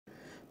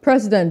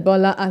President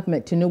Bola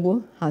Ahmed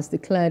Tinubu has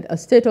declared a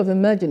state of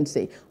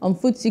emergency on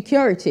food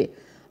security,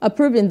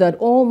 approving that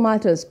all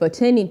matters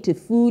pertaining to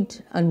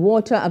food and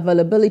water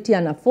availability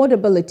and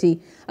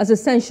affordability as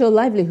essential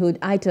livelihood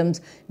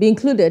items be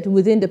included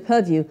within the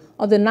purview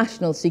of the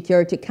National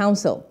Security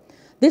Council.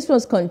 This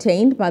was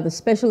contained by the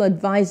Special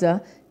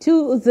Advisor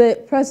to the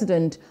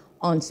President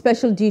on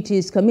Special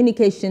Duties,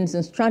 Communications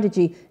and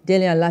Strategy,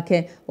 Dele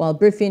Alake, while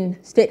briefing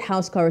State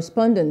House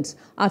correspondents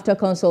after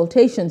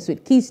consultations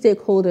with key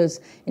stakeholders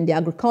in the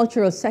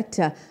agricultural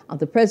sector at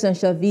the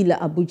Presidential Villa,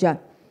 Abuja.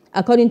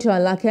 According to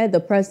Alake,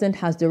 the President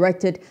has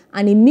directed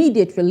an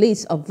immediate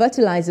release of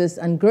fertilizers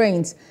and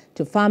grains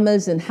to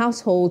farmers and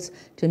households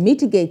to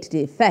mitigate the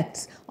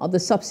effects of the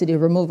subsidy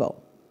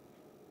removal.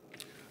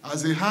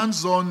 As a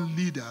hands-on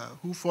leader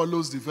who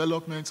follows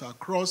developments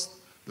across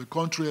the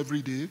country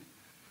every day,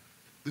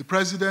 the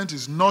President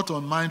is not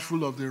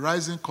unmindful of the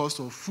rising cost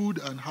of food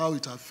and how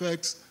it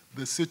affects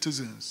the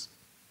citizens.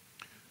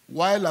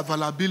 While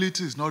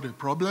availability is not a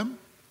problem,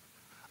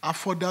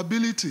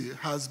 affordability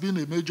has been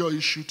a major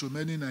issue to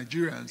many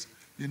Nigerians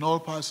in all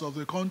parts of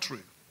the country.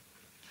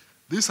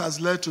 This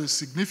has led to a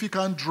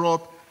significant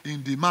drop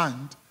in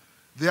demand,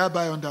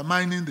 thereby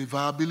undermining the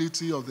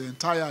viability of the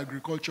entire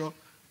agriculture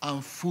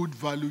and food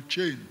value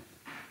chain.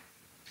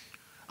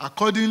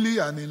 Accordingly,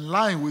 and in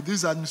line with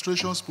this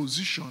administration's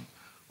position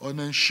on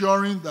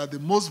ensuring that the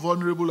most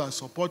vulnerable are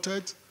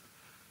supported,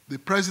 the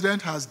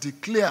President has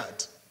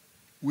declared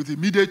with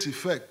immediate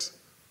effect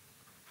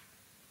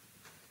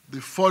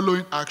the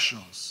following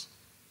actions.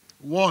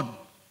 1,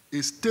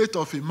 a state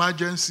of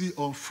emergency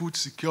on food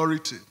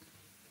security.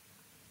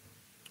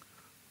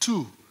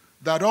 2,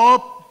 that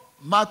all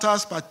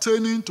matters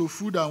pertaining to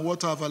food and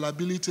water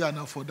availability and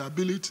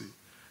affordability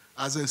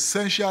as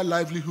essential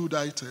livelihood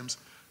items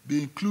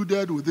be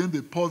included within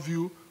the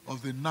purview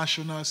of the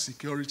National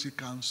Security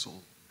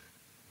Council.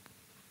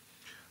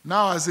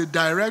 Now, as a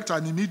direct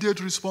and immediate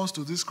response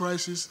to this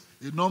crisis,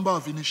 a number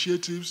of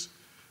initiatives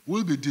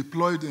will be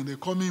deployed in the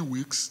coming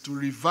weeks to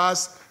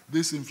reverse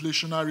this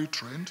inflationary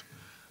trend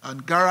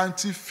and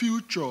guarantee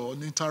future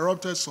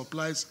uninterrupted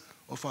supplies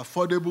of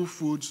affordable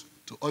foods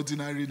to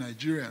ordinary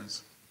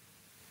Nigerians.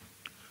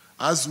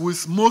 As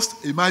with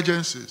most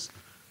emergencies,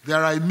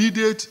 there are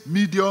immediate,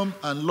 medium,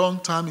 and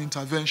long-term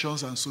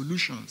interventions and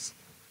solutions.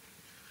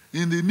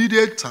 In the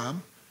immediate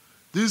term,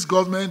 this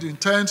government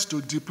intends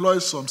to deploy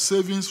some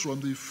savings from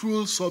the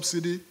fuel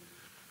subsidy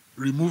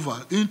removal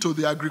into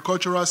the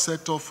agricultural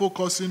sector,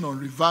 focusing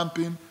on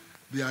revamping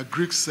the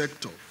agri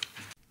sector.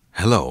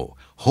 Hello,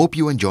 hope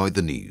you enjoyed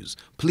the news.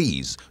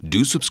 Please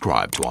do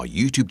subscribe to our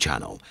YouTube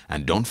channel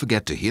and don't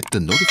forget to hit the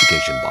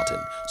notification button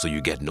so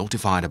you get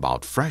notified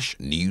about fresh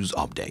news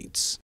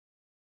updates.